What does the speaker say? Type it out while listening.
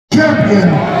champion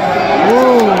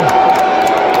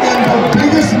in the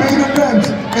biggest main event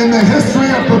in the history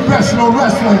of professional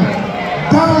wrestling,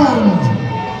 bound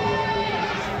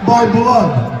by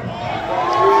blood.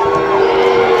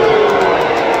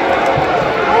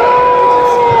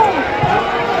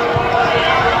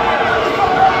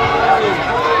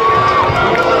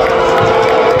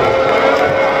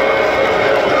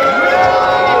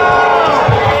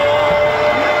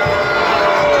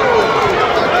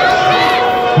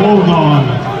 Hold on,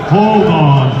 hold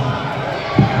on.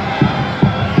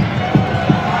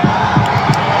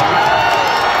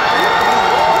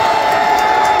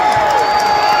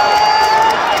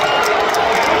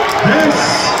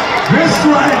 This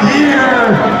right here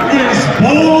is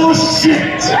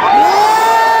bullshit.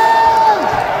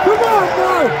 Come on,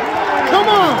 bro. Come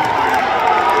on.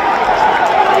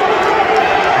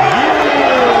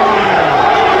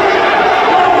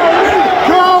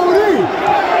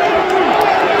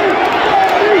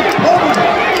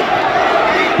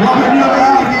 Roman, you're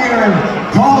out here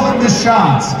calling the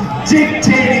shots,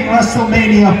 dictating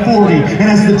WrestleMania 40, and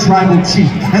as the tribal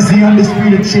chief, as the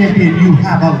undisputed champion, you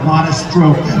have a lot of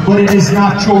stroke, but it is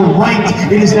not your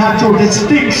right, it is not your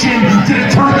distinction to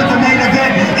determine the main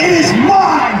event. It is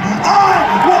mine. I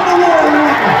want the Royal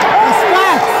Rumble.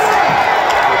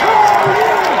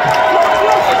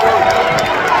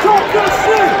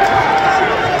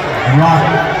 Rock,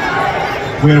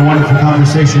 we had a wonderful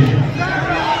conversation.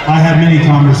 I had many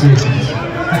conversations.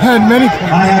 I have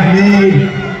made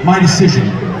my decision.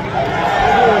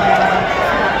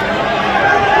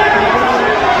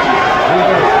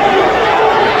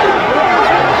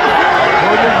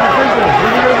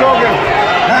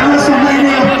 At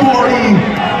WrestleMania 40,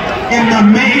 in the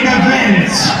main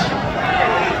event,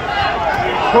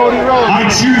 I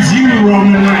choose you,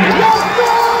 Roman Reigns.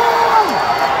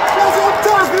 That's what I'm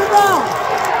talking about.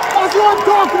 That's what I'm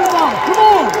talking about. Come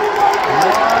on.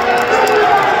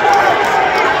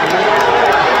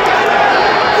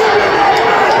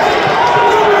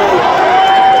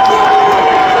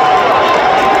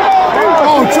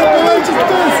 Oh, Triple H is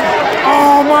this.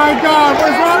 Oh my God,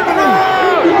 what's happening?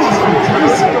 You must be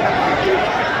crazy.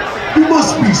 You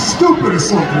must be stupid or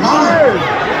something, huh?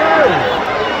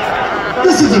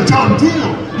 This is a done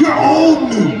deal. You're old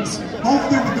news. Over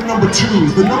there with the number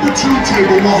twos. The number two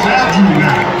table will have you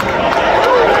now.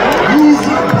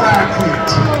 Loser bracket.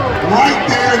 Right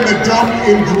there in the dumb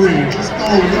in green. Just go,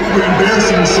 you're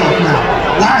embarrassing yourself now.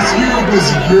 Last year was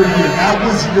your year. That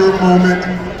was your moment.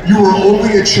 You were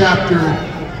only a chapter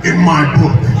in my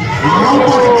book.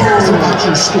 Nobody cares about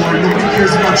your story. Nobody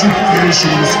cares about you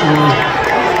finishing the story.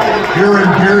 You're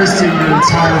embarrassing your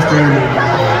entire family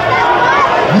now.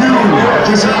 You,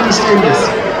 just understand this.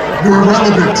 You're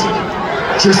irrelevant.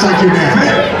 Just like your dad.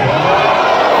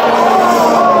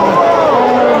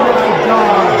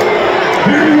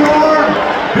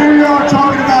 Here you are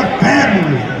talking about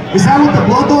family. Is that what the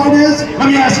bloodline is? Let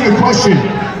me ask you a question.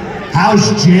 How's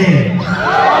Jay?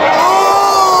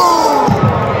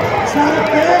 It's not a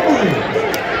family.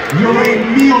 You're a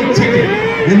meal ticket,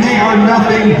 and they are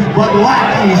nothing but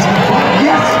lackeys, but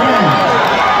yes men.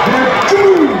 They're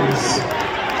Jews.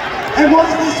 And what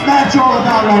is this match all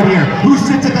about right here? Who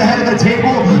sits at the head of the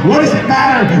table? What does it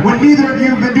matter when neither of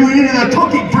you have been doing any of the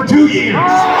cooking for 2 years?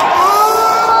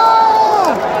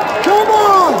 Come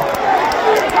on!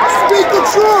 Speak the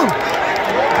truth!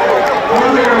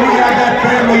 Earlier we had that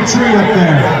family tree up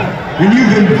there, and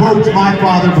you've invoked my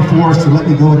father before, so let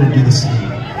me go ahead and do the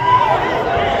same.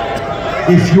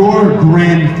 If your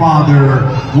grandfather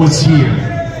was here,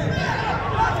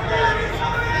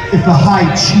 if the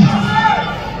High Chief,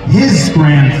 his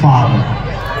grandfather,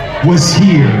 was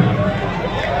here,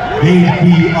 they'd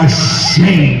be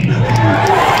ashamed of you.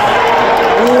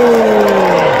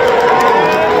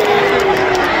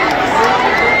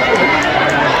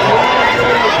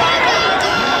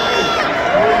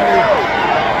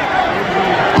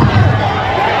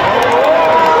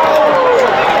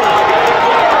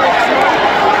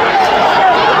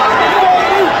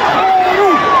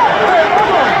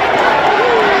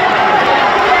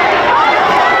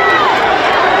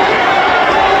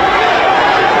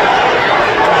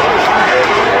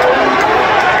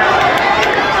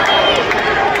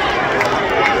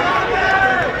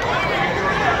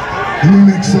 Let me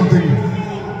make something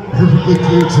perfectly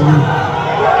clear to you.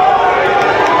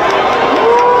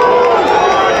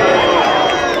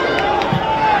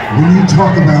 When you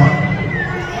talk about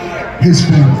his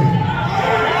family,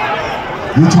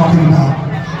 you're talking about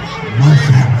my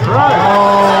family.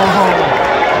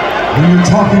 When you're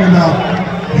talking about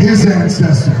his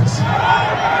ancestors,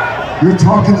 you're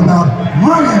talking about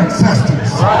my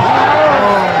ancestors.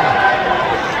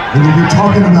 And when you're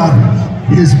talking about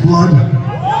his blood,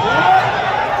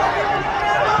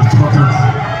 you're talking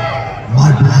about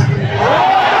my blood.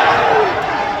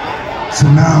 So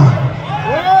now,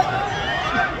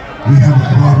 we have a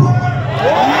problem.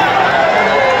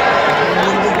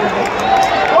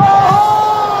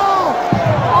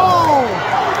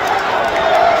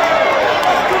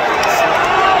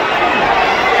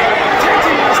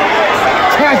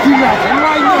 Tag team match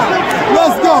right now.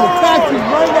 Let's go. Tag team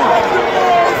right now.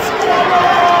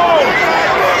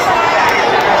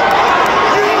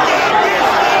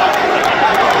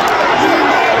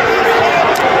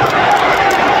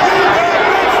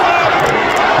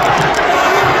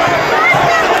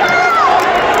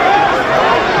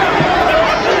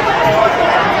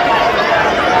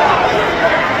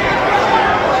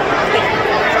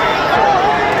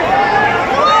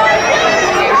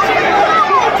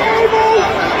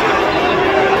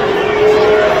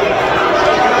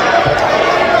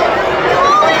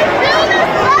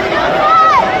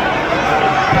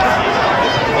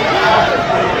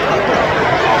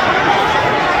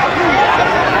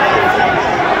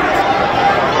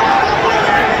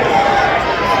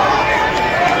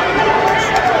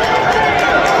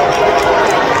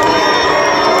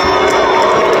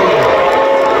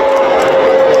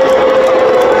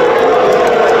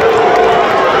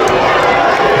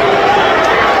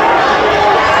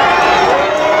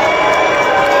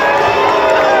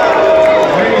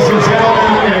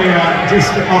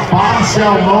 Just a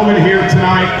bombshell moment here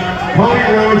tonight. Cody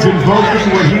Rhodes invoking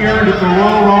what he earned at the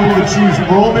Royal Rumble to choose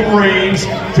Roman Reigns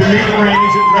to meet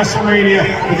Reigns at WrestleMania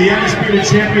for the Undisputed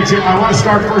Championship. I want to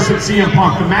start first with CM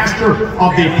Punk, the master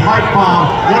of the pipe bomb.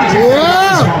 What did you think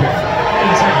about this moment?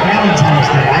 It's like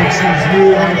Valentine's Day. I choose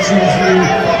you, I choose you.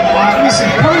 Listen,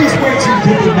 Cody's way too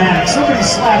diplomatic. Somebody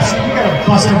slaps you, you gotta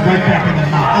bust him right back in the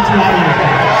mouth. That's what I would have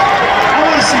done. I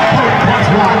want to see Cody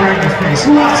punch Rock right in the face.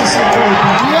 Who wants to see Cody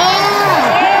punch Rock?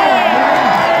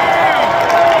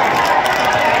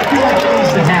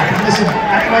 Listen,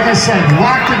 like I said,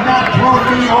 Rock did not throw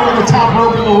me over the top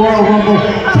rope in the Royal Rumble.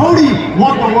 Cody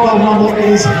won the Royal Rumble.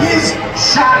 It is his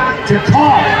shot to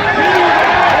call.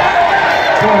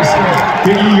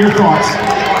 Biggie, your thoughts?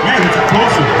 Man, it's a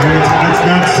closer.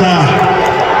 That's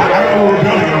I don't know where we're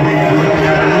going to be looking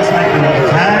at. It looks like a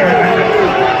tag.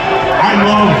 I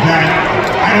love that.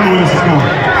 I don't know where this is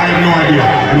going. I have no idea.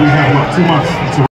 And we have, what, 2 months?